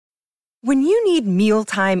When you need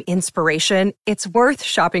mealtime inspiration, it's worth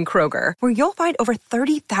shopping Kroger, where you'll find over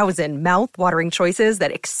 30,000 mouth-watering choices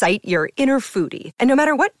that excite your inner foodie. And no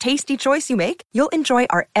matter what tasty choice you make, you'll enjoy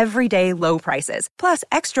our everyday low prices, plus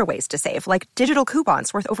extra ways to save, like digital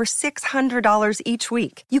coupons worth over $600 each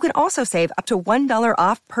week. You can also save up to $1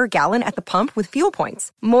 off per gallon at the pump with fuel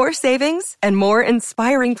points. More savings and more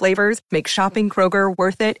inspiring flavors make shopping Kroger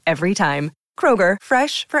worth it every time. Kroger,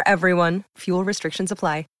 fresh for everyone. Fuel restrictions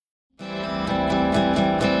apply.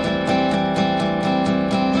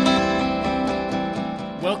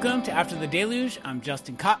 Welcome to After the Deluge. I'm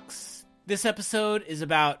Justin Cox. This episode is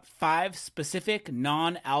about 5 specific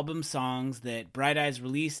non-album songs that Bright Eyes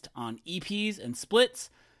released on EPs and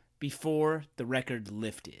splits before the record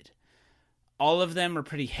lifted. All of them are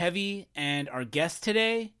pretty heavy, and our guest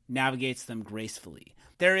today navigates them gracefully.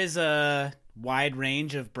 There is a wide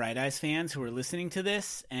range of Bright Eyes fans who are listening to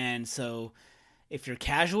this, and so if you're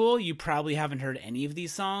casual, you probably haven't heard any of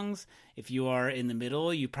these songs. If you are in the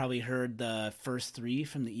middle, you probably heard the first 3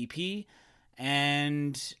 from the EP.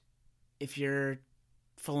 And if you're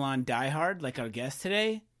full-on diehard, like our guest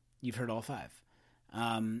today, you've heard all 5.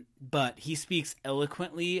 But he speaks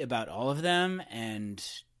eloquently about all of them, and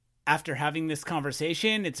after having this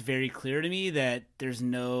conversation, it's very clear to me that there's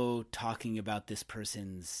no talking about this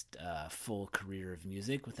person's full career of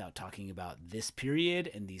music without talking about this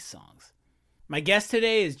period and these songs. My guest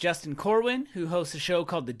today is Justin Corwin, who hosts a show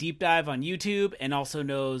called The Deep Dive on YouTube and also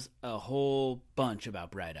knows a whole bunch about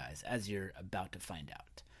Bright Eyes, as you're about to find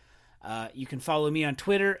out. You can follow me on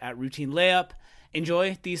Twitter at Routine Layup.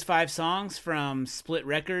 Enjoy these 5 songs from split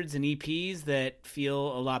records and EPs that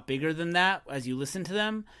feel a lot bigger than that as you listen to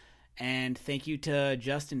them. And thank you to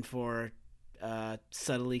Justin for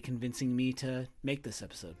subtly convincing me to make this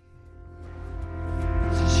episode.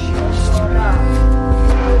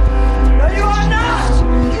 No, you are not!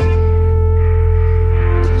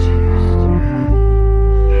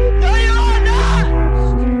 No, you are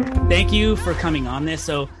not! Thank you for coming on this.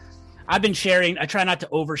 So I've been sharing, I try not to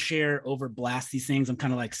overshare, overblast these things. I'm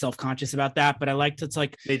kind of like self-conscious about that, but I like to, it's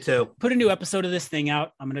like, me too, put a new episode of this thing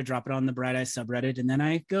out. I'm going to drop it on the Bright Eyes subreddit, and then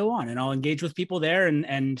I go on and I'll engage with people there.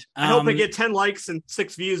 And I hope I get 10 likes and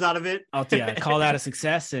 6 views out of it. I'll call that a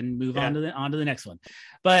success and move on to the next one.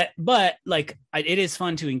 But like, it is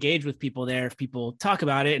fun to engage with people there if people talk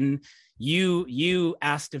about it. And you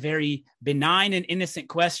asked a very benign and innocent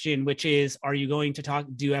question, which is, are you going to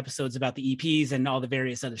do episodes about the EPs and all the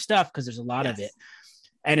various other stuff? Because there's a lot of it.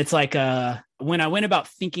 And it's like, when I went about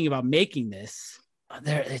thinking about making this,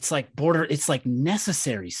 it's like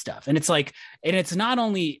necessary stuff. And it's like, and it's not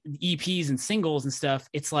only EPs and singles and stuff.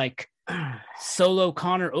 It's like solo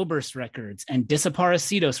Conor Oberst records and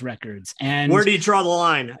Disaparecidos records. And where do you draw the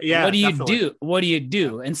line? Yeah. What do you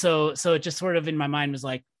do? And so it just sort of in my mind was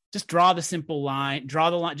like, just draw the simple line,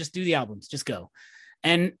 just do the albums, just go.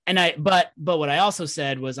 But what I also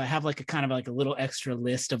said was I have like a kind of like a little extra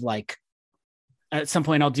list of like, at some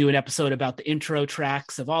point I'll do an episode about the intro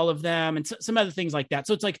tracks of all of them and some other things like that.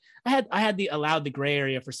 So it's like, I had allowed the gray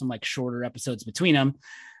area for some like shorter episodes between them.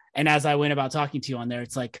 And as I went about talking to you on there,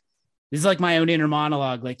 it's like, this is like my own inner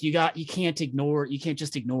monologue. Like you can't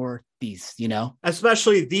just ignore these, you know,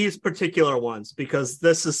 especially these particular ones, because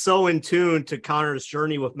this is so in tune to Conor's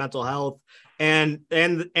journey with mental health and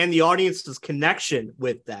the audience's connection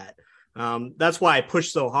with that. That's why I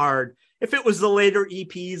push so hard. If it was the later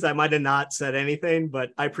EPs, I might have not said anything,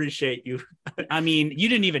 but I appreciate you. I mean, you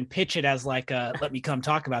didn't even pitch it as like let me come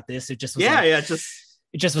talk about this. It just was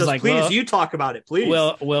It just was like, please, well, you talk about it, please.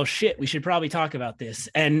 Well, shit, we should probably talk about this.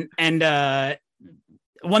 And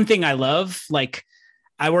one thing I love, like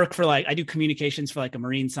I do communications for like a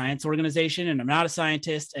marine science organization, and I'm not a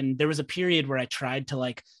scientist. And there was a period where I tried to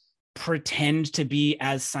like pretend to be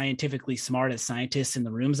as scientifically smart as scientists in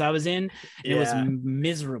the rooms I was in. And it was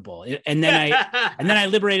miserable. And then I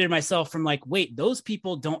liberated myself from like, wait, those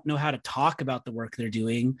people don't know how to talk about the work they're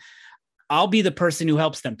doing. I'll be the person who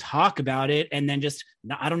helps them talk about it. And then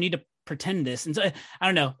I don't need to pretend this. And so I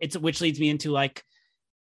don't know, which leads me into like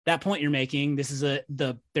that point you're making. This is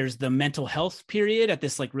there's the mental health period at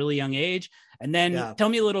this like really young age. And then tell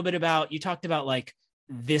me a little bit about, you talked about like,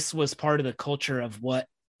 this was part of the culture of what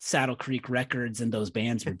Saddle Creek Records and those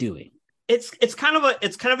bands were doing. It's kind of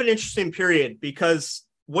an interesting period, because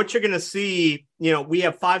what you're going to see, you know, we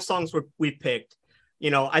have 5 songs we picked. You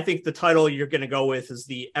know, I think the title you're going to go with is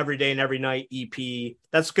the Every Day and Every Night EP.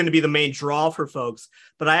 That's going to be the main draw for folks.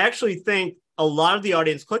 But I actually think a lot of the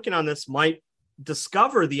audience clicking on this might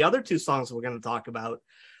discover the other 2 songs we're going to talk about,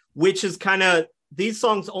 which is kind of, these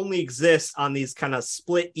songs only exist on these kind of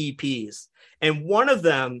split EPs. And one of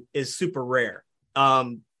them is super rare.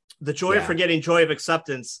 The Joy of Forgetting, Joy of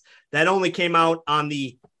Acceptance, that only came out on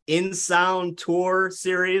the In Sound Tour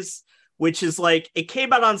series, which is like, it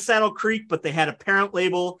came out on Saddle Creek, but they had a parent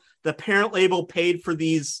label. The parent label paid for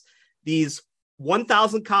these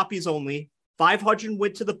 1,000 copies only. 500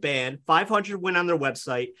 went to the band, 500 went on their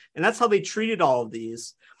website, and that's how they treated all of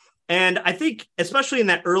these. And I think, especially in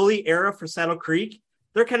that early era for Saddle Creek,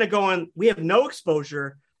 they're kind of going, we have no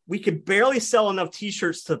exposure. We could barely sell enough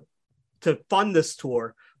t-shirts to fund this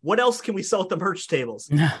tour. What else can we sell at the merch tables?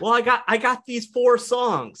 Well, I got these 4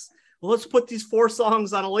 songs. Well, let's put these 4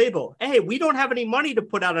 songs on a label. Hey, we don't have any money to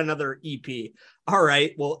put out another EP. All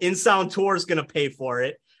right, well, In Sound Tour is going to pay for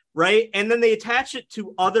it. Right. And then they attach it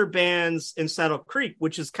to other bands in Saddle Creek,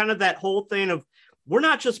 which is kind of that whole thing of, we're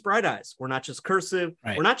not just Bright Eyes. We're not just Cursive.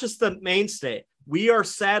 Right. We're not just the mainstay. We are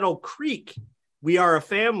Saddle Creek. We are a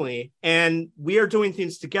family, and we are doing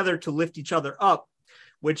things together to lift each other up,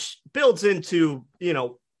 which builds into,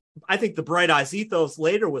 I think the Bright Eyes ethos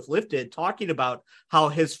later with Lifted, talking about how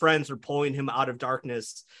his friends are pulling him out of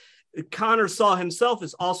darkness. Connor saw himself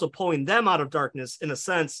as also pulling them out of darkness in a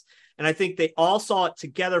sense. And I think they all saw it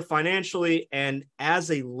together financially and as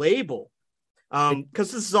a label,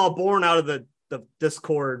 because this is all born out of the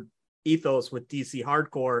Discord ethos with DC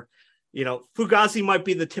Hardcore. Fugazi might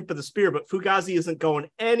be the tip of the spear, but Fugazi isn't going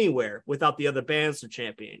anywhere without the other bands they're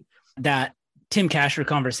championing. That Tim Kasher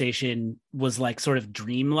conversation was like sort of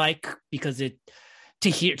dreamlike, because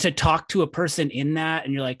to talk to a person in that,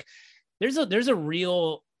 and you're like, there's a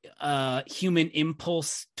real human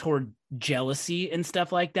impulse toward jealousy and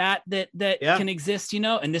stuff like that can exist,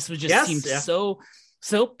 and this was just seemed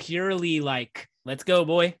so purely like, let's go,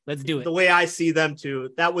 boy, let's do it. The way I see them too,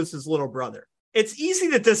 that was his little brother. It's easy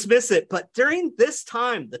to dismiss it, but during this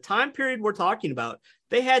time, the time period we're talking about,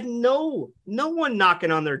 they had no one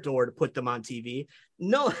knocking on their door to put them on TV.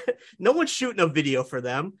 No one shooting a video for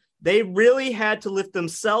them. They really had to lift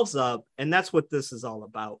themselves up, and that's what this is all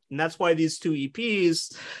about. And that's why these 2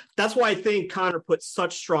 EPs, that's why I think Connor put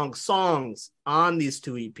such strong songs on these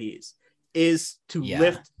 2 EPs, is to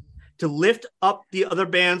lift up the other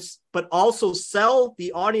bands, but also sell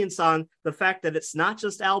the audience on the fact that it's not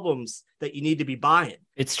just albums that you need to be buying.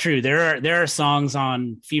 It's true. There are songs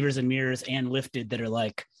on Fevers and Mirrors and Lifted that are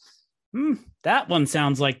like, that one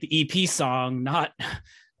sounds like the EP song, not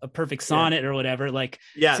a perfect sonnet or whatever. Like,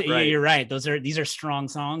 right. You're right. These are strong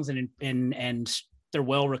songs, and they're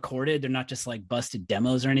well recorded. They're not just like busted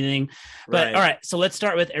demos or anything. But all right, so let's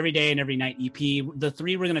start with Every Day and Every Night EP. The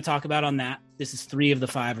 3 we're going to talk about on that, this is 3 of the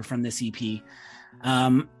 5 are from this EP.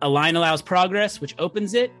 A Line Allows Progress, which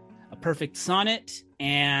opens it, A Perfect Sonnet,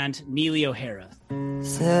 and Neely O'Hara.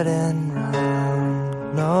 Sitting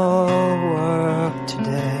round, no work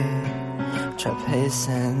today, try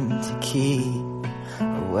pacing to keep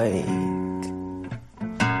awake,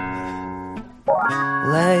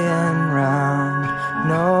 laying round,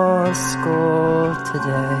 no school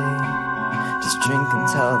today, just drink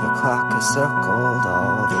until the clock is circled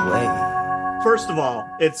all the way. First of all,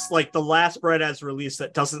 it's like the last Bright Eyes release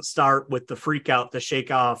that doesn't start with the freak out, the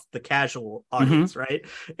shake off, the casual audience, right?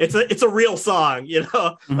 It's a real song,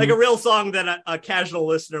 like a real song that a casual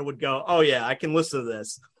listener would go, oh yeah, I can listen to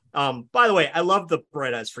this. By the way, I love the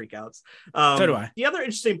Bright Eyes freakouts. So do I. The other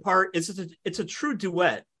interesting part is it's a true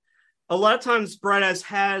duet. A lot of times Bright Eyes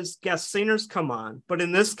has guest singers come on, but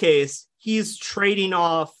in this case, he's trading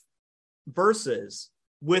off verses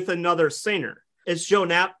with another singer. It's Joe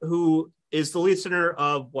Knapp, who is the lead singer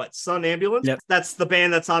of Sun Ambulance. Yep. That's the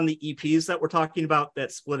band that's on the EPs that we're talking about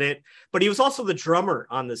that split it. But he was also the drummer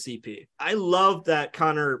on this EP. I love that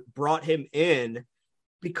Connor brought him in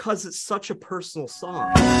because it's such a personal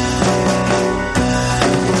song. Late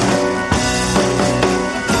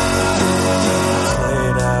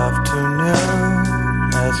afternoon,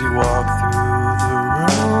 as you walk through the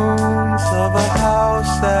rooms of a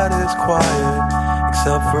house that is quiet,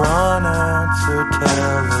 except for unanswered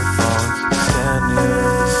telephones. You stand near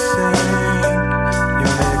the sink, you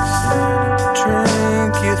mix in a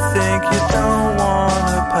drink, you think you don't want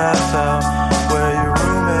to pass out, where your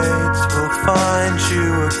roommates will find you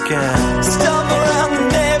again. Stumble around the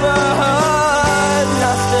neighborhood,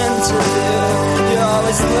 nothing to do, you're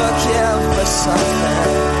always looking for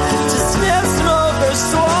something to sniff, smoke, or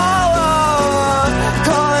swallow,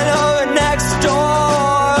 calling over next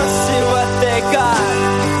door, see what they got.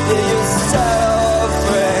 Yeah, you settle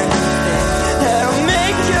for anything that'll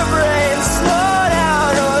make your brain slow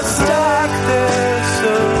down or stop this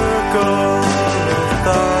circle of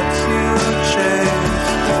thoughts you chase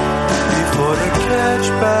before they catch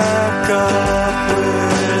back up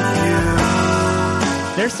with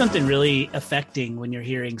you. There's something really affecting when you're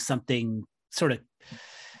hearing something sort of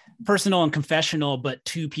personal and confessional, but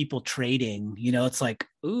two people trading, it's like,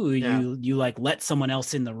 ooh, you like let someone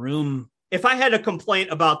else in the room. If I had a complaint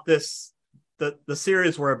about this, the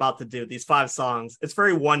series we're about to do, these 5 songs, it's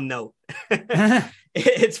very one note.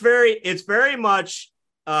 it's very much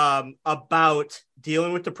about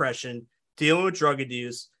dealing with depression, dealing with drug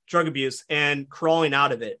abuse, and crawling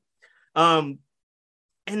out of it. And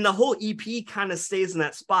the whole EP kind of stays in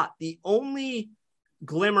that spot. The only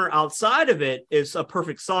glimmer outside of it is A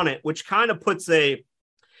Perfect Sonnet, which kind of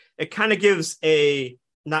gives a,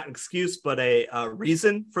 not excuse, but a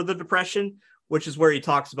reason for the depression, which is where he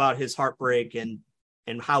talks about his heartbreak and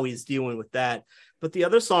how he's dealing with that. But the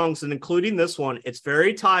other songs, and including this one, it's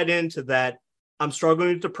very tied into that. I'm struggling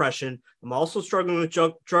with depression. I'm also struggling with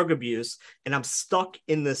drug abuse, and I'm stuck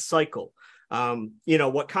in this cycle.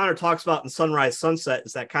 What Connor talks about in Sunrise Sunset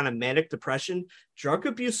is that kind of manic depression. Drug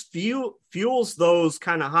abuse fuels those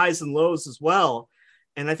kind of highs and lows as well.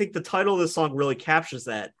 And I think the title of this song really captures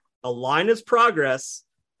that. A line is progress,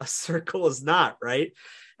 a circle is not, right?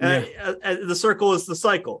 Yeah. The circle is the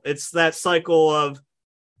cycle. It's that cycle of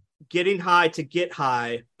getting high to get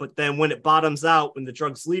high, but then when it bottoms out, when the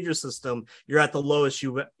drugs leave your system, you're at the lowest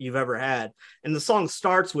you've ever had. And the song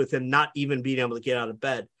starts with him not even being able to get out of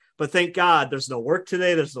bed. But thank God there's no work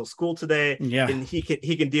today, there's no school today, and he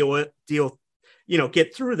can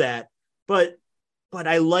get through that. But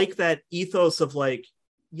I like that ethos of like,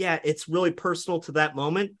 yeah, it's really personal to that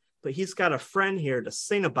moment, but he's got a friend here to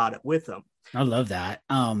sing about it with him. I love that.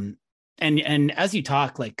 And as you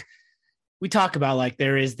talk, like we talk about, like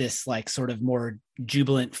there is this like sort of more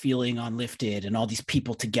jubilant feeling on Lifted and all these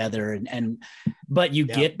people together, but you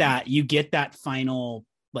get that final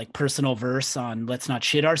like personal verse on Let's Not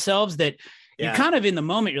Shit Ourselves that you kind of in the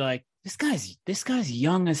moment you're like, this guy's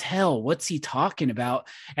young as hell. What's he talking about?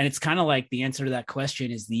 And it's kind of like the answer to that question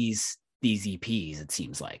is these EPs. It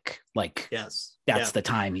seems like yes, that's the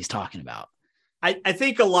time he's talking about. I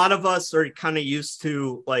think a lot of us are kind of used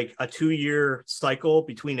to like a 2-year cycle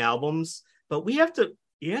between albums, but you have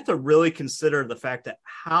to really consider the fact that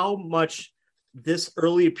how much this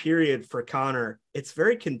early period for Connor, it's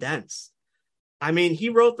very condensed. I mean, he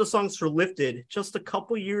wrote the songs for Lifted just a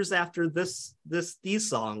couple years after these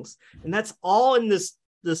songs, and that's all in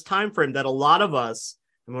this time frame that a lot of us,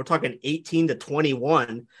 and we're talking 18 to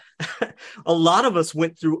 21, a lot of us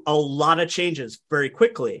went through a lot of changes very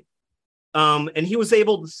quickly. And he was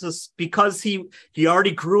able to, because he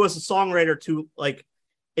already grew as a songwriter to like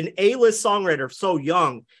an A-list songwriter so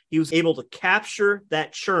young, he was able to capture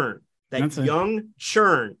that churn, young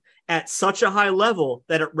churn at such a high level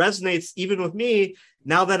that it resonates even with me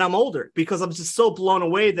now that I'm older, because I'm just so blown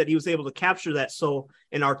away that he was able to capture that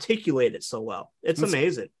and articulate it so well. It's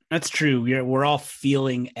amazing. That's true. We're all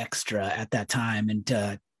feeling extra at that time.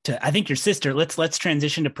 And I think your sister, let's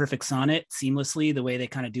transition to Perfect Sonnet seamlessly the way they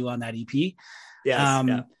kind of do on that EP.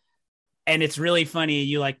 Yes. And it's really funny.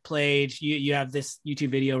 You like played, you have this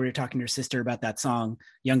YouTube video where you're talking to your sister about that song,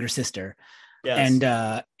 Younger Sister. Yes.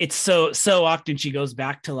 And it's so often she goes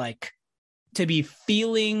back to like, to be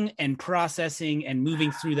feeling and processing and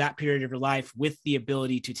moving through that period of your life with the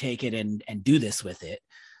ability to take it and do this with it.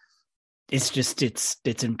 It's just,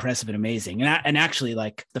 it's impressive and amazing. And actually,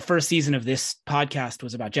 like the first season of this podcast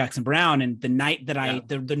was about Jackson Browne. And the night that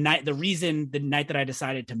the night that I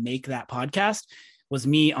decided to make that podcast was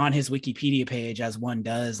me on his Wikipedia page, as one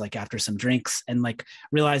does, like after some drinks, and like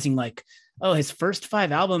realizing like, oh, his first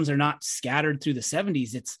 5 albums are not scattered through the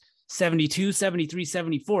 70s. It's 72, 73,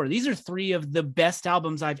 74. These are 3 of the best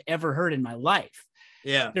albums I've ever heard in my life.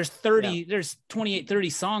 Yeah. There's 28, 30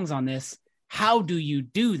 songs on this. How do you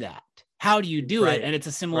do that? How do you do it? And it's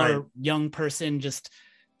a similar young person just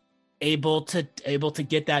able to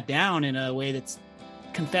get that down in a way that's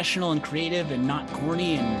confessional and creative and not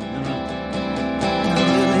corny. And I don't know.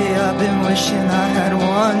 Lately I've been wishing I had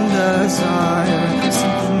one desire,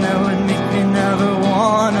 something that would make me never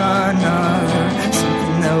want another,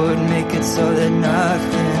 something that would make it so that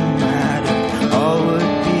nothing mattered, all would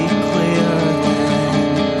be clear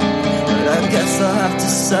then. But I guess I'll have to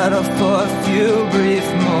settle for a few brief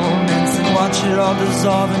moments and watch it all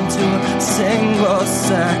dissolve into a single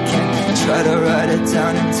second, and try to write it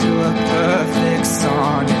down into a perfect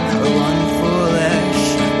sonnet, or one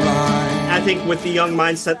foolish line. I think with the young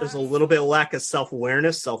mindset, there's a little bit of lack of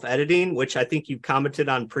self-awareness, self-editing, which I think you've commented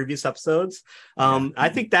on previous episodes. I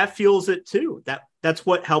think that fuels it too. That's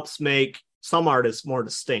what helps make some artists more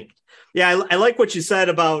distinct. Yeah, I like what you said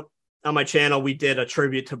about on my channel. We did a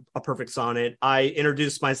tribute to A Perfect Sonnet. I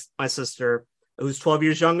introduced my sister, who's 12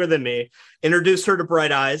 years younger than me, introduced her to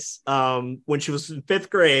Bright Eyes when she was in 5th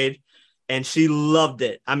grade. and she loved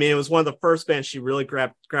it. I mean, it was one of the first bands she really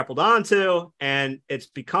grappled onto, and it's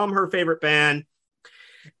become her favorite band.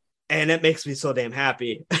 And it makes me so damn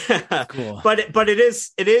happy. Cool. But it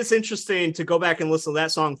is interesting to go back and listen to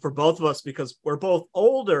that song for both of us, because we're both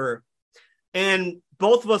older and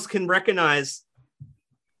both of us can recognize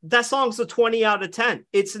that song's a 20 out of 10.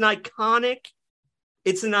 It's an iconic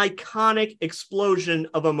explosion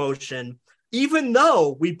of emotion, even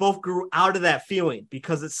though we both grew out of that feeling,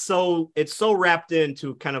 because it's so wrapped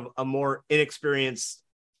into kind of a more inexperienced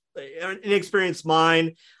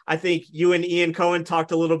mind. I think you and Ian Cohen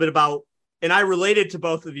talked a little bit about, and I related to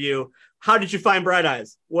both of you. How did you find Bright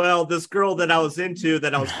Eyes? Well, this girl that I was into,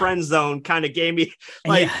 that I was friend zone, kind of gave me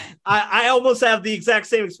like, yeah. I almost have the exact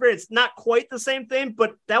same experience. Not quite the same thing,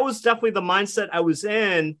 but that was definitely the mindset I was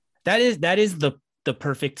in. That is the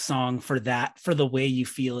perfect song for that, for the way you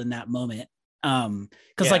feel in that moment.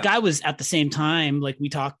 Because like I was at the same time, like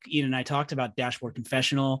Ian and I talked about Dashboard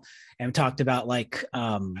Confessional, and we talked about like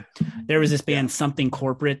there was this band Something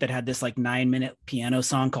Corporate that had this like 9-minute piano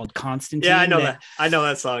song called Constantine. Yeah, I know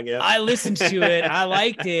that song. Yeah, I listened to it. I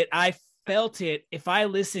liked it. I felt it. If I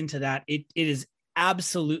listen to that, it is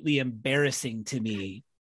absolutely embarrassing to me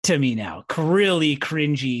now, really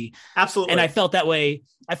cringy. Absolutely. And I felt that way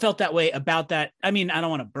about that. I mean, I don't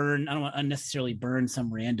want to unnecessarily burn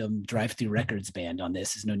some random Drive-Thru Records band on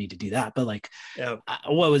this. There's no need to do that. But like,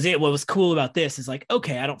 what was cool about this is like,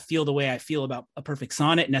 okay, I don't feel the way I feel about A Perfect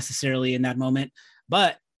Sonnet necessarily in that moment,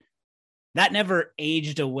 but that never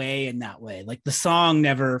aged away in that way. Like the song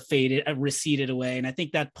never receded away. And I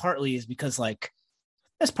think that partly is because like,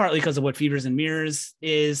 that's partly because of what Fevers and Mirrors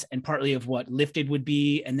is, and partly of what Lifted would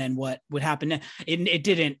be, and then what would happen. It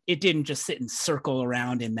didn't just sit and circle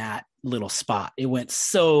around in that little spot. It went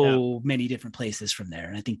so many different places from there,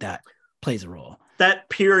 and I think that plays a role. That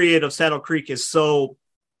period of Saddle Creek is so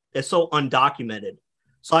undocumented.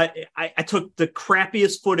 So I took the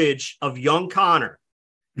crappiest footage of young Connor,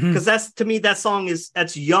 because that's, to me, that's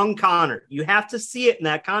young Connor. You have to see it in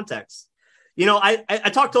that context. You know, I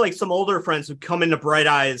talked to like some older friends who come into Bright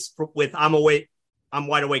Eyes with I'm Wide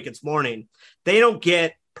Awake, It's Morning. They don't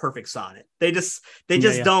get Perfect Sonnet. They just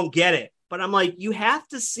don't get it. But I'm like, you have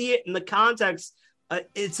to see it in the context.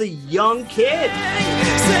 It's a young kid.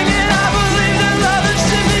 Singing, I believe that love and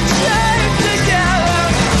should be chained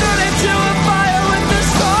together. Turn into a fire with the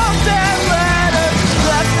salt and letter.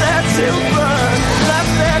 Left there to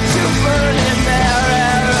burn in their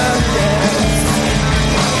arrogance.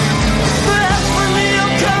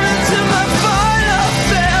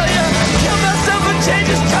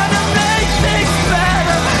 Changes trying to make things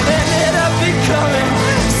better, and ended up becoming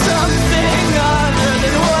something other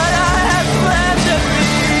than what I had planned to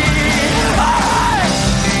be.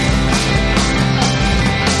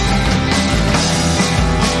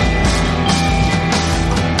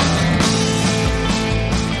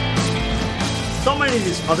 So many of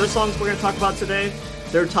these other songs we're going to talk about today,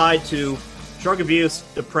 they're tied to drug abuse,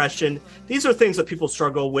 depression. These are things that people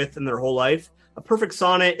struggle with in their whole life. A Perfect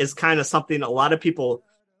Sonnet is kind of something a lot of people,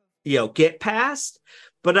 get past.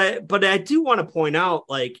 But I do want to point out,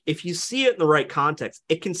 like, if you see it in the right context,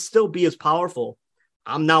 it can still be as powerful.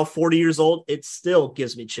 I'm now 40 years old. It still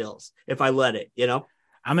gives me chills if I let it,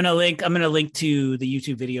 I'm going to link to the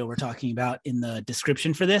YouTube video we're talking about in the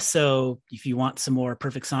description for this. So if you want some more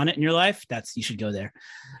Perfect Sonnet in your life, you should go there.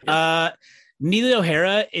 Yeah. Neely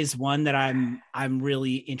O'Hara is one that I'm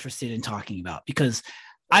really interested in talking about, because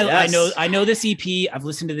I know this EP. I've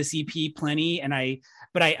listened to this EP plenty, and I've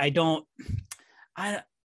been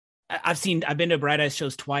to Bright Eyes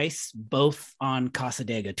shows twice, both on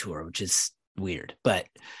Casadega tour, which is weird, but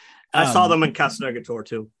I saw them in Casadega tour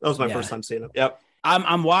too. That was my first time seeing them. Yep.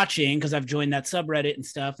 I'm watching because I've joined that subreddit and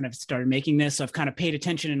stuff, and I've started making this. So I've kind of paid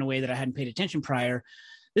attention in a way that I hadn't paid attention prior.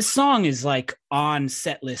 This song is like on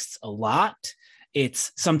set lists a lot.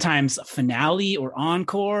 It's sometimes a finale or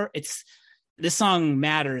encore. This song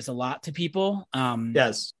matters a lot to people.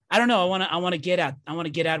 Yes. I don't know. I want to get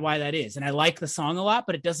at why that is. And I like the song a lot,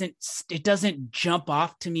 but it doesn't jump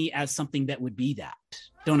off to me as something that would be that.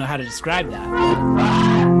 Don't know how to describe that.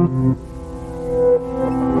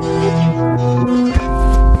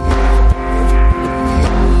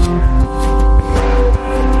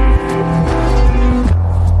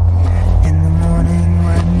 In the morning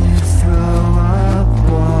when you throw up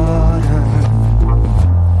water,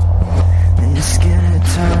 then your skin it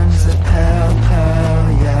turns a pale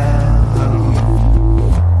yellow.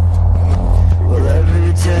 Well,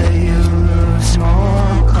 every day you lose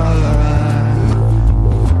more color.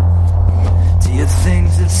 Do you think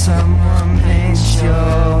that someone paints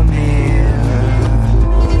your mirror?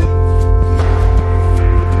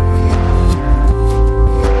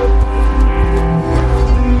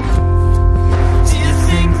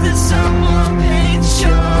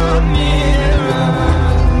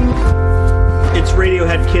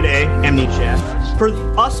 For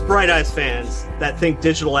us Bright Eyes fans that think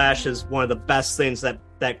Digital Ash is one of the best things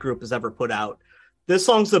that group has ever put out, this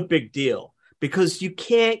song's a big deal because you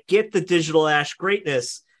can't get the Digital Ash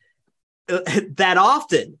greatness that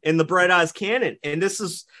often in the Bright Eyes canon. And this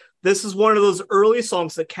is one of those early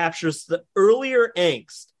songs that captures the earlier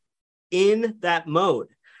angst in that mode.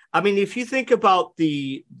 I mean, if you think about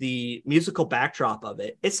the musical backdrop of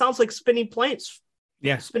it, it sounds like Spinning Plates.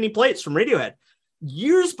 Yeah. Spinning Plates from Radiohead.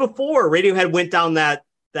 Years before Radiohead went down that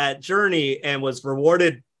journey and was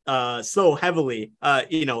rewarded so heavily,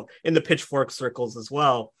 in the pitchfork circles as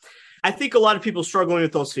well. I think a lot of people struggling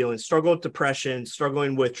with those feelings, struggling with depression,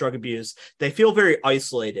 struggling with drug abuse, they feel very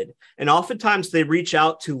isolated. And oftentimes they reach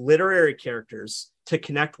out to literary characters to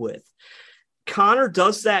connect with. Connor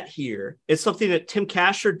does that here. It's something that Tim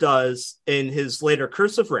Kasher does in his later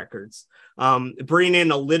Cursive records, bringing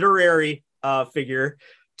in a literary figure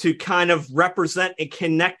to kind of represent and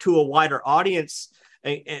connect to a wider audience,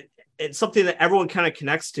 and it's something that everyone kind of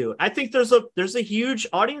connects to. I think there's a huge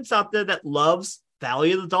audience out there that loves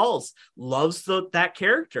Valley of the Dolls, loves that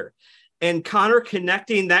character, and Connor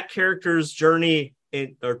connecting that character's journey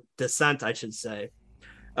or descent, I should say,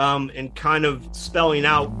 and kind of spelling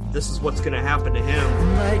out this is what's going to happen to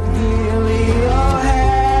him. Like Neely O'Hara,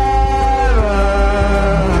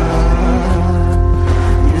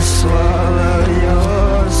 you swallow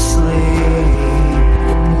your sleep,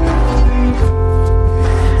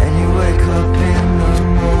 and you wake up in the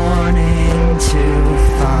morning to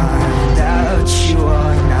find out you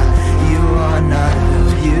are not who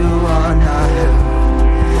you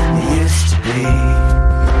used to be.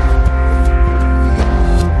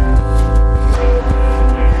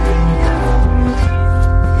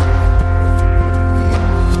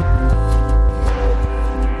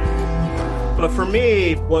 But for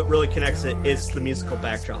me, what really connects it is the musical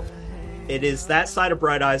backdrop. It is that side of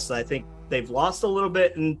Bright Eyes that I think they've lost a little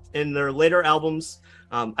bit in their later albums.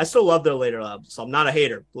 I still love their later albums, so I'm not a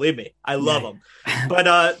hater. Believe me, I love them. But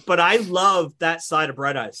I love that side of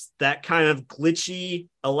Bright Eyes, that kind of glitchy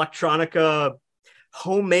electronica,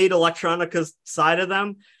 homemade electronica side of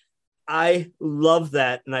them. I love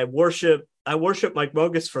that, and I worship Mike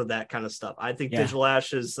Mogis for that kind of stuff. I think Digital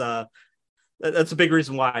Ash is that's a big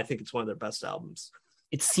reason why I think it's one of their best albums.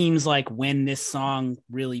 It seems like when this song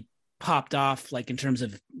really popped off, like in terms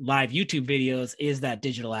of live YouTube videos, is that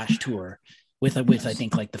Digital Ash tour with I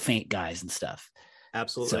think like the Faint guys and stuff.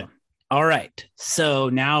 Absolutely. So, all right. So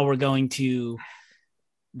now we're going to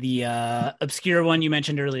the obscure one you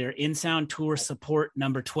mentioned earlier, In Sound Tour Support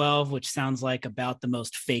number 12, which sounds like about the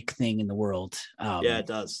most fake thing in the world. Yeah, it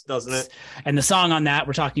does, doesn't it? And the song on that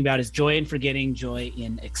we're talking about is Joy in Forgetting, Joy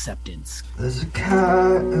in Acceptance. There's a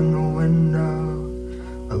cat in the window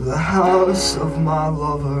of the house of my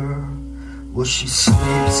lover. Well, she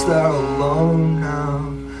sleeps there alone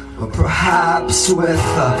now, or perhaps with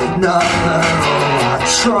another. Oh, I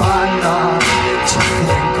try not to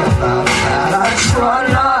think about that. I try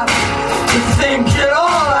not to think at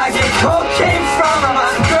all. I get cocaine from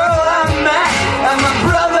my girl I met, and my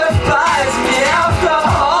brother buys me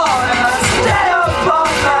alcohol, and I stay up all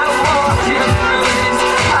night walking through these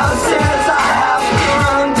houses I have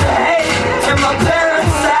grown to hate. And my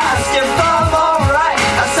parents ask if I'm alright.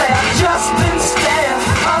 I say I've just been staying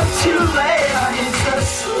up too late. I need to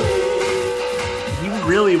sleep. He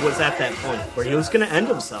really was at that point where he was going to end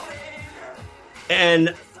himself.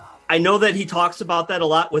 And I know that he talks about that a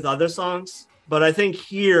lot with other songs, but I think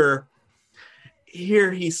here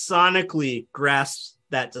he sonically grasps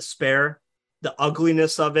that despair, the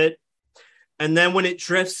ugliness of it. And then when it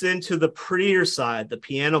drifts into the prettier side, the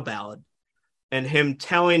piano ballad, and him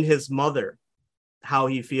telling his mother how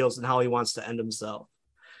he feels and how he wants to end himself.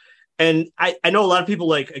 And I know a lot of people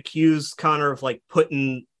like accuse Connor of like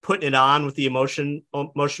putting it on with the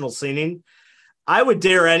emotional singing. I would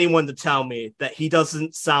dare anyone to tell me that he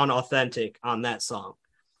doesn't sound authentic on that song.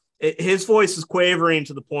 His voice is quavering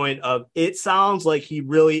to the point of it sounds like he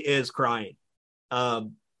really is crying.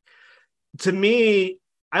 To me,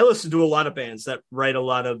 I listen to a lot of bands that write a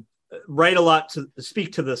lot to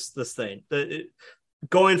speak to this thing.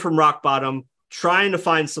 Going from rock bottom, trying to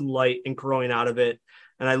find some light and growing out of it.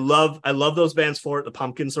 And I love those bands for it. The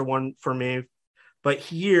Pumpkins are one for me. But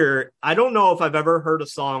here, I don't know if I've ever heard a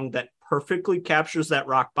song that perfectly captures that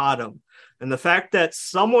rock bottom. And the fact that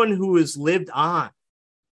someone who has lived on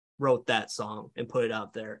wrote that song and put it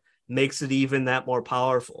out there makes it even that more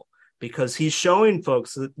powerful, because he's showing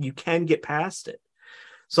folks that you can get past it.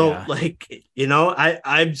 So like,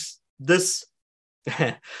 I'm this,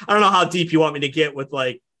 I don't know how deep you want me to get with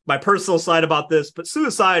like my personal side about this, but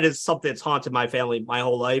suicide is something that's haunted my family my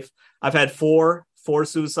whole life. I've had four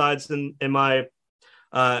suicides in my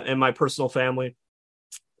in my personal family.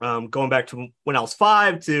 Going back to when I was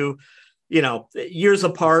 5 to, years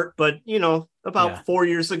apart, but about 4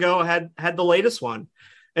 years ago, I had the latest one.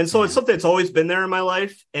 And so it's something that's always been there in my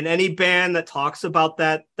life. And any band that talks about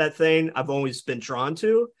that thing, I've always been drawn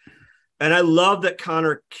to. And I love that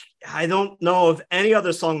Connor, I don't know of any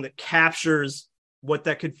other song that captures what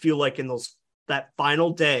that could feel like in that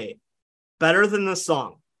final day better than this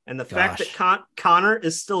song. And the fact that Connor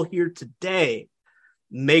is still here today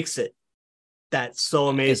makes it that's so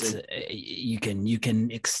amazing. You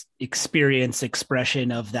can experience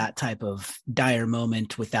expression of that type of dire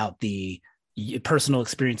moment without the personal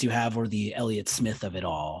experience you have or the Elliott Smith of it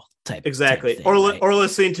all type. Exactly. Type thing, right? Or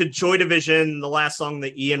listening to Joy Division, the last song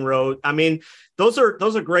that Ian wrote. I mean, those are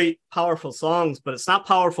great, powerful songs, but it's not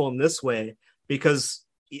powerful in this way because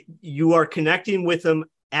you are connecting with them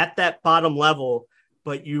at that bottom level,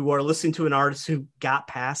 but you are listening to an artist who got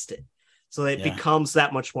past it. So it becomes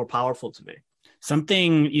that much more powerful to me.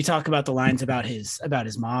 Something you talk about the lines about his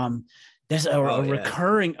mom. There's a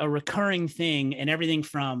recurring thing, and everything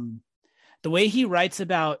from the way he writes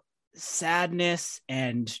about sadness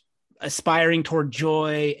and aspiring toward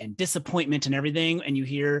joy and disappointment and everything. And you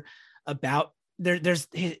hear about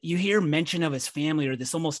you hear mention of his family or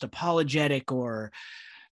this almost apologetic or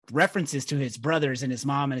references to his brothers and his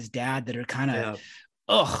mom and his dad that are kind of,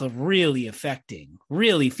 really affecting,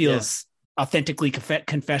 really feels authentically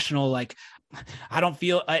confessional. Like, I don't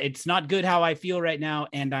feel it's not good how I feel right now.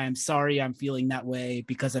 And I'm sorry I'm feeling that way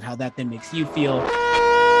because of how that then makes you feel.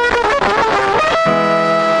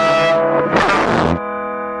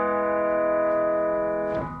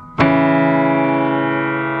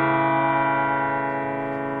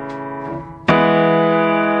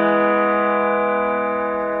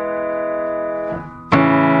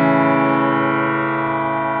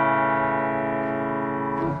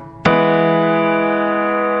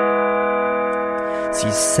 So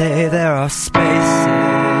you say there are spaces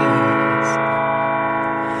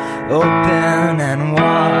open and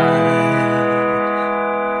wide.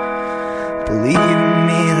 Believe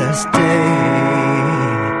me, there's days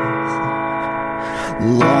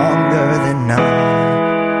longer than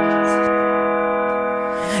nights,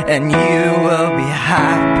 and you will be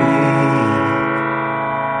happy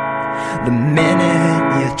the minute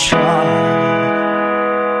you try,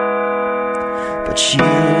 but you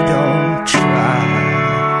don't try.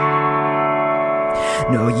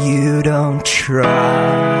 No, you don't try.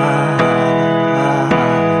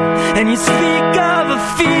 And you speak of a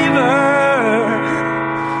fever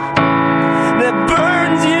that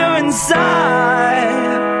burns you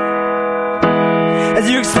inside, as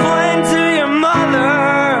you explain to your mother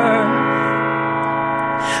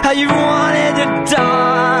how you wanted to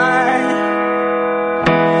die.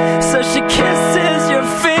 So she kisses your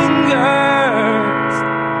fingers,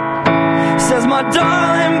 says, my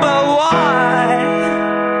darling, but why?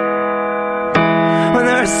 When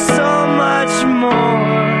there's so much more,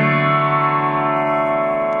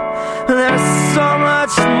 there's so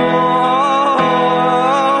much more.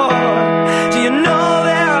 Do you know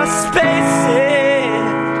there are spaces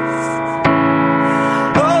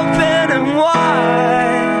open and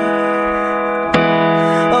wide?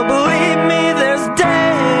 Oh, believe me, there's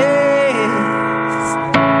days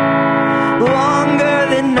longer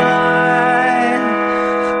than nights,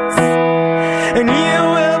 and you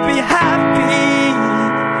will be happy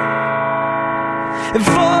if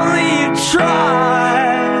only you try.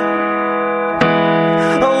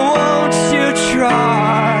 Oh, won't you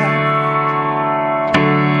try?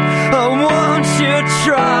 Oh, won't you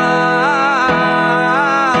try?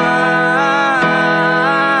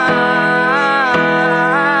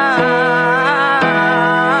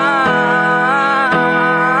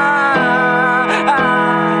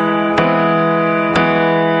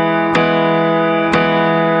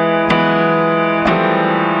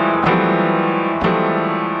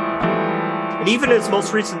 And even his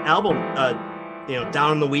most recent album,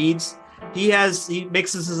 Down in the Weeds, he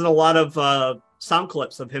mixes in a lot of sound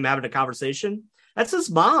clips of him having a conversation. That's his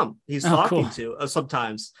mom he's talking to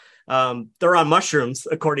sometimes. They're on mushrooms,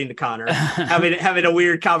 according to Connor, having a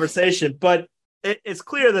weird conversation. But it's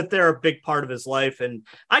clear that they're a big part of his life. And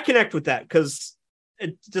I connect with that because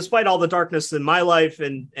despite all the darkness in my life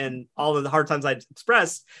and all of the hard times I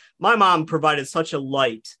expressed, my mom provided such a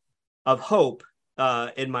light of hope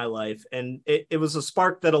in my life. And it was a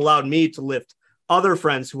spark that allowed me to lift other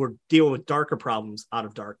friends who were dealing with darker problems out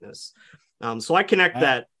of darkness. So I connect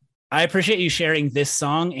that. I appreciate you sharing this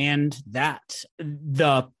song and the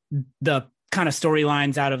kind of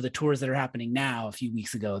storylines out of the tours that are happening now a few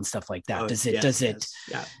weeks ago and stuff like that. I don't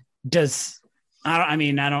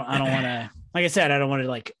want to like I said, I don't want to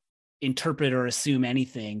like interpret or assume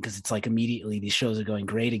anything because it's like immediately these shows are going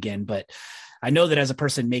great again. But I know that as a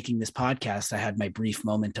person making this podcast, I had my brief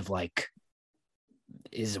moment of like,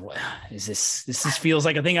 is this feels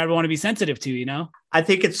like a thing I want to be sensitive to, you know? I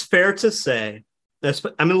think it's fair to say this.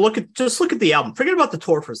 I mean, look at the album. Forget about the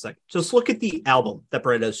tour for a second. Just look at the album that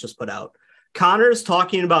Brett has just put out. Connor's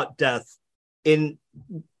talking about death in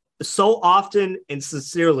so often and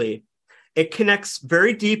sincerely. It connects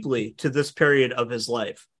very deeply to this period of his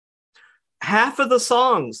life. Half of the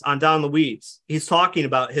songs on Down the Weeds, he's talking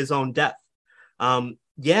about his own death.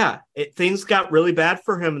 Things got really bad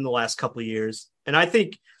for him in the last couple of years. And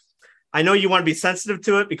I know you want to be sensitive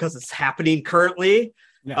to it because it's happening currently.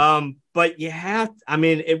 Yeah. But you have,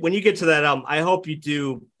 when you get to that album, I hope you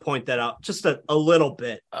do point that out just a little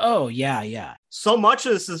bit. Oh, yeah, yeah. So much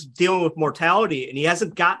of this is dealing with mortality, and he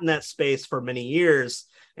hasn't gotten that space for many years,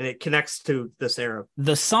 and it connects to this era.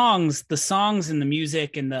 The songs and the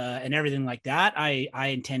music and everything like that, I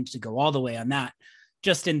intend to go all the way on that.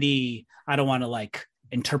 Just in I don't want to like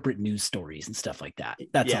interpret news stories and stuff like that.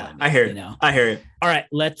 That's all I hear. I hear you. All right,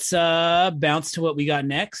 let's bounce to what we got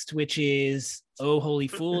next, which is Oh Holy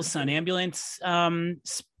Fools, Sun Ambulance,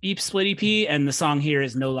 Split EP, and the song here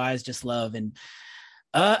is No Lies, Just Love. And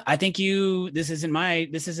I think this isn't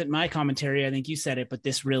my commentary. I think you said it, but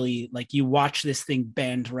this really, like, you watch this thing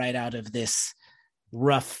bend right out of this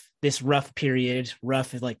rough period.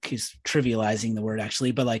 Rough is like, he's trivializing the word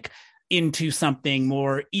actually, but like into something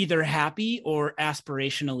more either happy or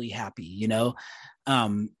aspirationally happy, you know,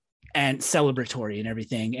 and celebratory and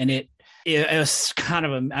everything. And it was kind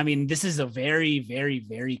of this is a very, very,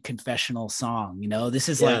 very confessional song, you know. This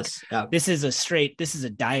is this is a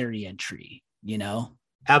diary entry, you know.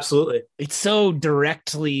 Absolutely. It so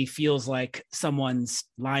directly feels like someone's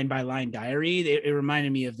line by line diary. It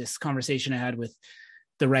reminded me of this conversation I had with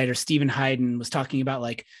the writer Stephen Hayden, was talking about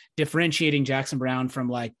like differentiating Jackson Browne from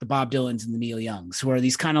like the Bob Dylans and the Neil Youngs, who are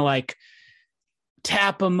these kind of like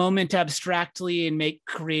tap a moment abstractly and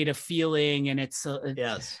create a feeling. And it's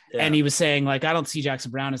yes. Yeah. And he was saying like, I don't see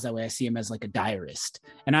Jackson Browne as that way. I see him as like a diarist.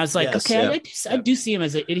 And I was like, I do see him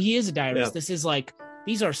as he is a diarist. Yeah. This is like,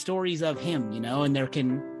 these are stories of him, you know, and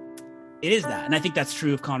it is that. And I think that's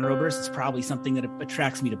true of Conor Oberst. It's probably something that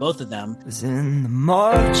attracts me to both of them. It was in the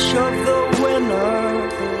March of the winter,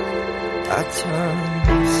 I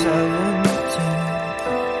turned 17,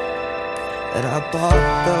 that I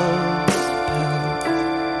bought those pills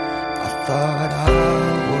I thought I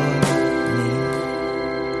would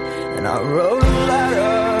need. And I wrote a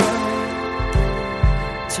letter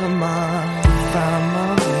to my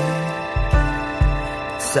family,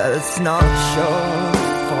 said it's not your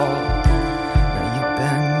fault.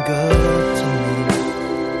 Good to me.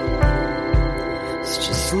 It's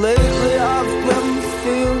just lately I've been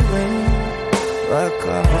feeling like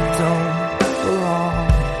I don't belong,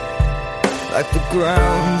 like the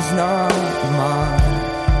ground's not mine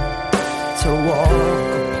to walk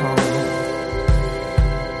upon.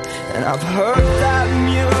 And I've heard that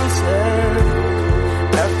music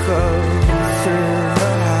echo through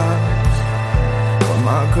the house where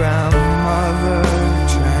my grandmother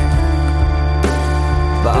drank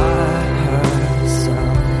by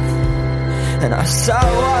herself. And I sat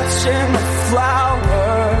watching the flower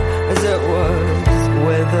as it was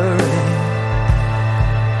withering.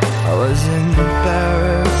 I was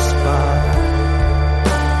embarrassed by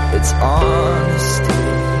its honesty,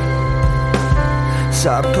 so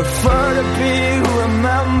I prefer to be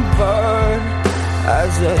remembered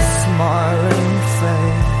as a smiling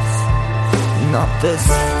face, not this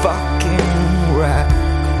fucking wreck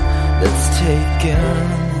that's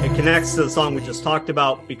taken. It connects to the song we just talked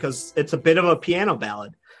about because it's a bit of a piano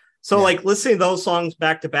ballad. So like listening to those songs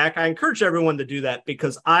back to back, I encourage everyone to do that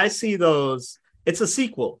because I see those. It's a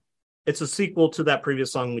sequel. It's a sequel to that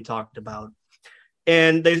previous song we talked about.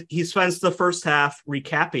 And he spends the first half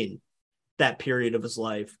recapping that period of his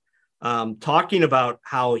life, talking about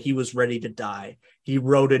how he was ready to die. He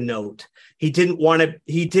wrote a note. He didn't want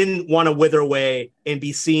to wither away and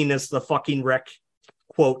be seen as the fucking wreck,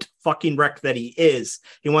 quote, fucking wreck that he is.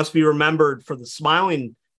 He wants to be remembered for the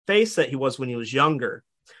smiling face that he was when he was younger.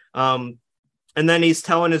 And then he's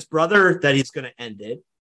telling his brother that he's going to end it,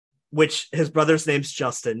 which his brother's name's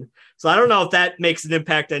Justin. So I don't know if that makes an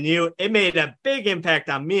impact on you. It made a big impact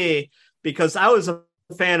on me because I was a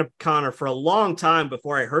fan of Conor for a long time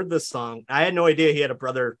before I heard this song. I had no idea he had a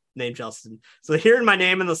brother named Justin. So hearing my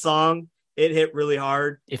name in the song, it hit really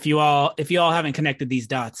hard. If you all haven't connected these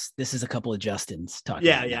dots, this is a couple of Justins talking.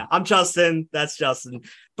 Yeah. I'm Justin. That's Justin.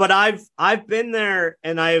 But I've been there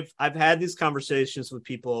and I've had these conversations with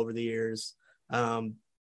people over the years.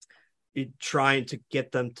 trying to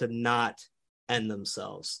get them to not end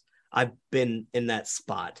themselves. I've been in that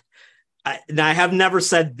spot. And I have never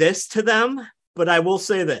said this to them, but I will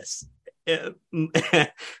say this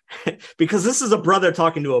because this is a brother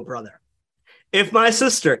talking to a brother. If my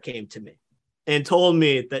sister came to me and told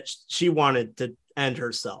me that she wanted to end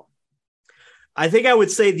herself, I think I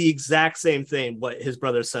would say the exact same thing what his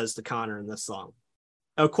brother says to Connor in this song.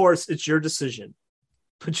 Of course, it's your decision.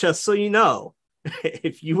 But just so you know,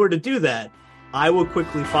 if you were to do that, I will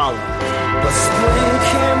quickly follow. But spring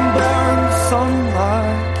can burn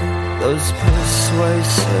sunlight, those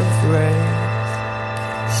persuasive rays.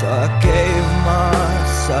 So I gave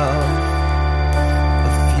myself a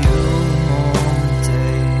few more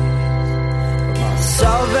days. But my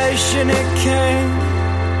salvation, it came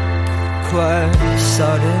quite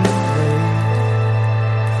suddenly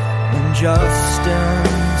when Justin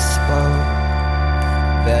spoke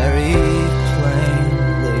very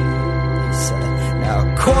plainly. He said, now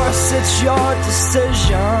of course it's your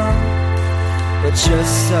decision, but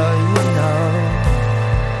just so you know,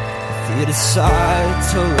 if you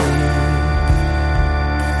decide to leave,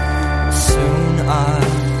 soon I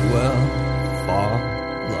will follow.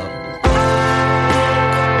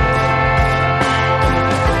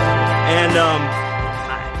 And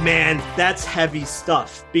man, that's heavy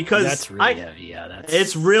stuff because That's really heavy. Yeah,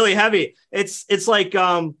 it's really heavy. It's like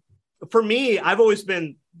for me, I've always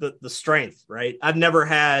been the strength, right? I've never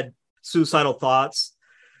had suicidal thoughts,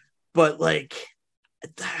 but like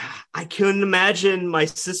I couldn't imagine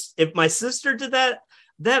if my sister did that.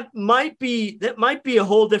 That might be a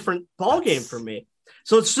whole different ballgame for me.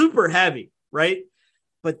 So it's super heavy, right?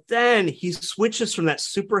 But then he switches from that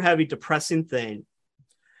super heavy, depressing thing,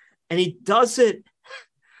 and he does it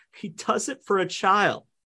for a child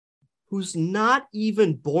who's not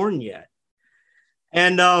even born yet.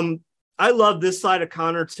 And I love this side of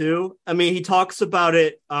Connor too. I mean, he talks about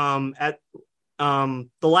it at the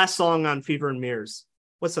last song on Fever and Mirrors.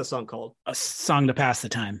 What's that song called? A Song to Pass the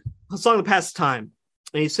Time. A Song to Pass the Time.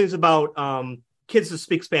 And he sings about kids who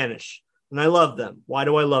speak Spanish. And I love them. Why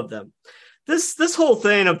do I love them? This whole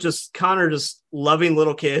thing of just Connor just loving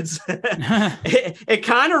little kids, it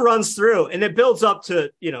kind of runs through, and it builds up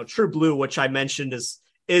to, True Blue, which I mentioned is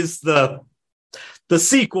the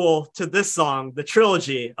sequel to this song, the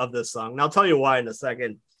trilogy of this song. And I'll tell you why in a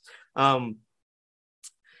second.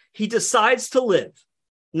 He decides to live,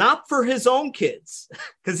 not for his own kids,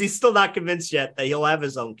 because he's still not convinced yet that he'll have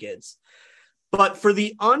his own kids, but for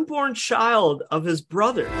the unborn child of his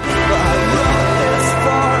brother.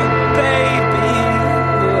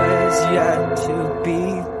 Yet to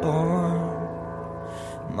be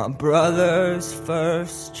born, my brother's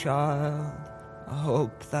first child. I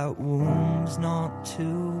hope that womb's not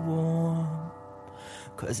too warm,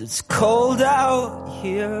 'cause it's cold out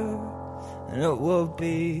here, and it will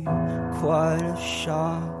be quite a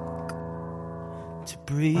shock to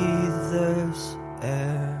breathe this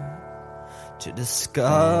air, to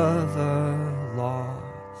discover loss.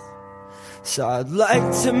 So I'd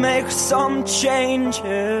like to make some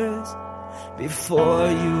changes before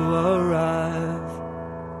you arrive,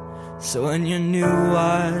 so when your new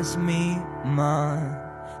eyes meet mine,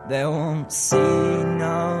 they won't see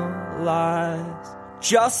no lies.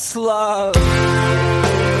 Just love, just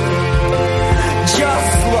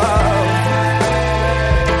love.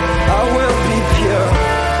 I will be pure.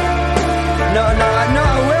 No, I know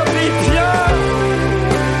I will be pure,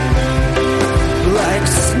 like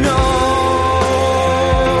snow.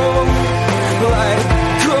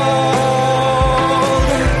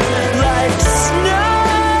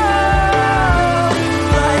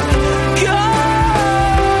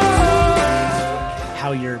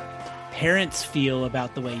 Parents feel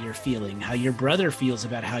about the way you're feeling, how your brother feels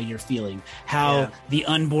about how you're feeling, how the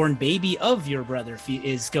unborn baby of your brother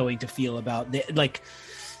is going to feel about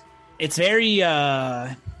it's very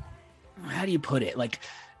how do you put it, like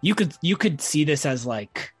you could see this as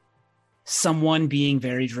like someone being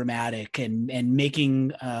very dramatic and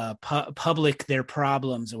making public their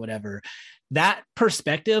problems or whatever. That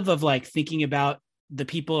perspective of like thinking about the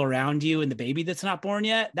people around you and the baby that's not born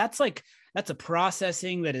yet, that's a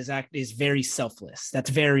processing that is very selfless. That's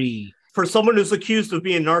very, for someone who's accused of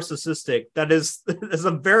being narcissistic, that is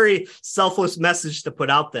a very selfless message to put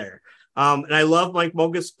out there. And I love Mike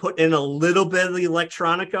Mogis put in a little bit of the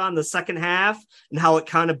electronica on the second half and how it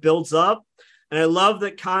kind of builds up. And I love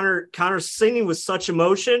that Connor's singing with such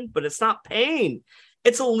emotion, but it's not pain.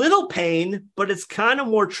 It's a little pain, but it's kind of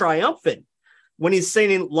more triumphant when he's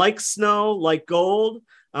singing like snow, like gold.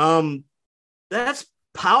 That's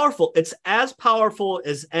powerful. It's as powerful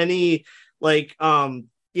as any, like,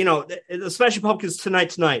 especially Pumpkins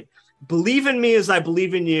Tonight. Believe in me as I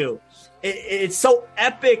believe in you. It's so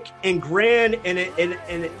epic and grand, and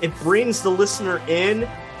it brings the listener in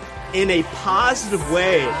a positive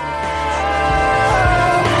way.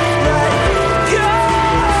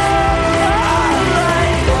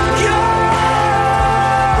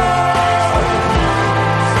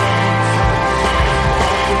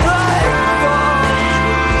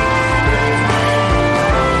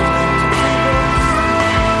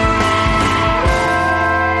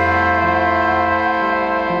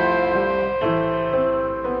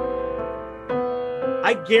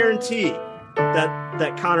 I guarantee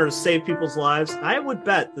that Connor has saved people's lives. I would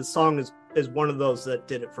bet this song is one of those that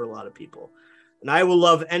did it for a lot of people. And I will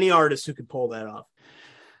love any artist who could pull that off.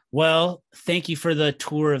 Well, thank you for the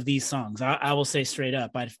tour of these songs. I will say straight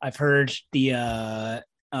up, I've heard the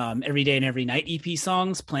Every Day and Every Night EP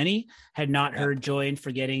songs plenty. Had not heard Joy and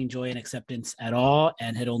Forgetting, Joy and Acceptance at all,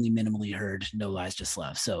 and had only minimally heard No Lies, Just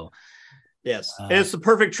Love. So yes, and it's the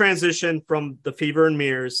perfect transition from the Fever and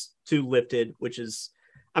Mirrors to Lifted, which is,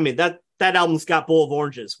 I mean, that album's got Bowl of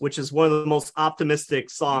Oranges, which is one of the most optimistic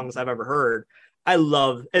songs I've ever heard. I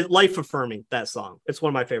love it. Life affirming, that song. It's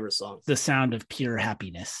one of my favorite songs. The sound of pure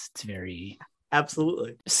happiness. It's very...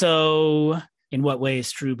 Absolutely. So in what way is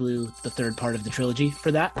True Blue the third part of the trilogy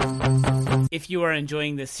for that? If you are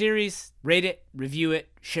enjoying this series, rate it, review it,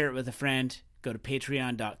 share it with a friend. Go to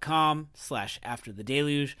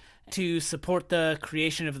patreon.com/afterthedeluge to support the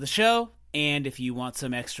creation of the show. And if you want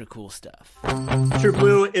some extra cool stuff. True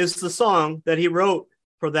Blue is the song that he wrote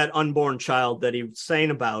for that unborn child that he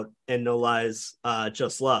sang about in No Lies,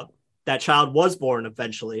 Just Love. That child was born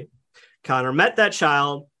eventually. Connor met that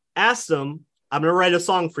child, asked him, I'm going to write a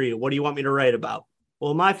song for you. What do you want me to write about?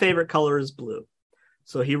 Well, my favorite color is blue.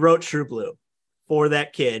 So he wrote True Blue for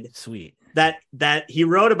that kid. Sweet. That he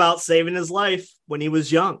wrote about saving his life when he was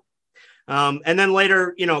young. And then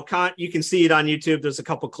later, you can see it on YouTube. There's a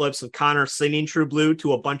couple clips of Connor singing True Blue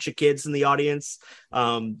to a bunch of kids in the audience.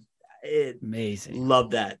 Amazing.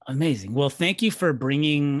 Love that. Amazing. Well, thank you for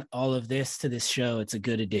bringing all of this to this show. It's a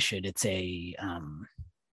good addition. It's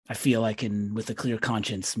I feel I can, with a clear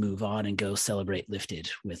conscience, move on and go celebrate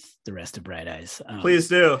Lifted with the rest of Bright Eyes. Please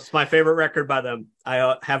do. It's my favorite record by them.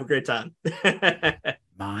 I have a great time.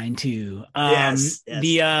 Mine too. Yes.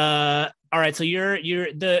 All right. So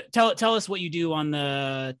tell us what you do on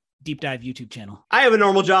the Deep Dive YouTube channel. I have a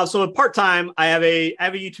normal job. So part-time, I have a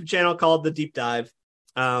YouTube channel called The Deep Dive.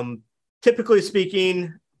 Typically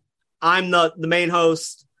speaking, I'm the main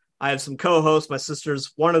host. I have some co-hosts. My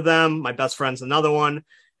sister's one of them. My best friend's another one.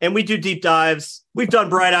 And we do deep dives. We've done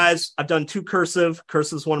Bright Eyes. I've done 2 Cursive.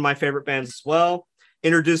 Cursive is one of my favorite bands as well.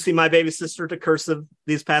 Introducing my baby sister to Cursive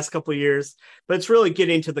these past couple of years. But it's really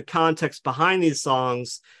getting to the context behind these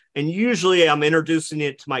songs. And usually I'm introducing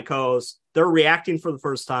it to my co-hosts. They're reacting for the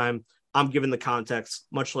first time. I'm giving the context,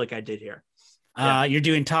 much like I did here. You're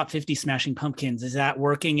doing top 50 Smashing Pumpkins. Is that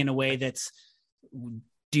working in a way that's...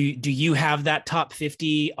 Do you have that top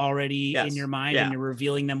 50 already in your mind and you're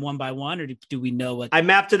revealing them one by one, or do we know what? I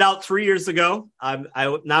mapped it out 3 years ago. I'm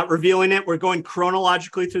not revealing it. We're going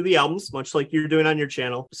chronologically through the albums, much like you're doing on your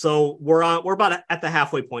channel. So we're about at the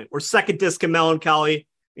halfway point. We're second disc in Melancholy.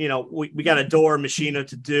 We got a Door Machina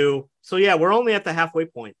to do. So yeah, we're only at the halfway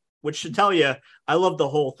point, which should tell you I love the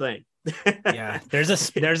whole thing. Yeah, there's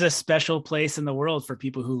a special place in the world for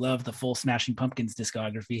people who love the full Smashing Pumpkins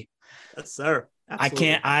discography. Yes, sir.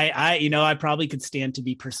 Absolutely. I probably could stand to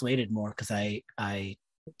be persuaded more because I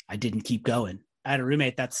didn't keep going. I had a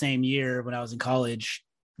roommate that same year when I was in college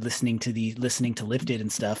listening to Lifted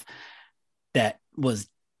and stuff that was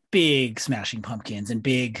big Smashing Pumpkins and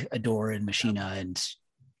big Adore and Machina, and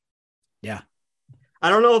yeah. I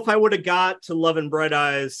don't know if I would have got to Love and Bright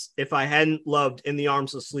Eyes if I hadn't loved In the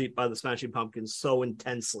Arms of Sleep by the Smashing Pumpkins so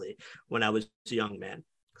intensely when I was a young man.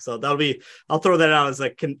 So I'll throw that out as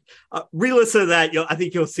re-listen to that. I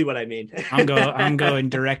think you'll see what I mean. I'm going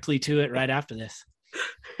directly to it right after this.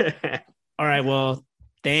 All right. Well,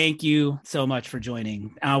 thank you so much for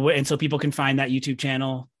joining. And so people can find that YouTube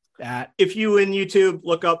channel if you in YouTube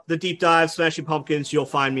look up The Deep Dive Smashing Pumpkins, you'll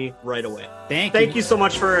find me right away. Thank you so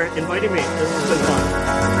much for inviting me. This has been fun.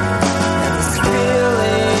 This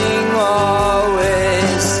feeling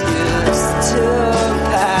always used to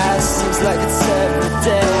pass. Seems like it's every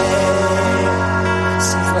day.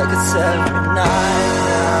 Seems like it's every night.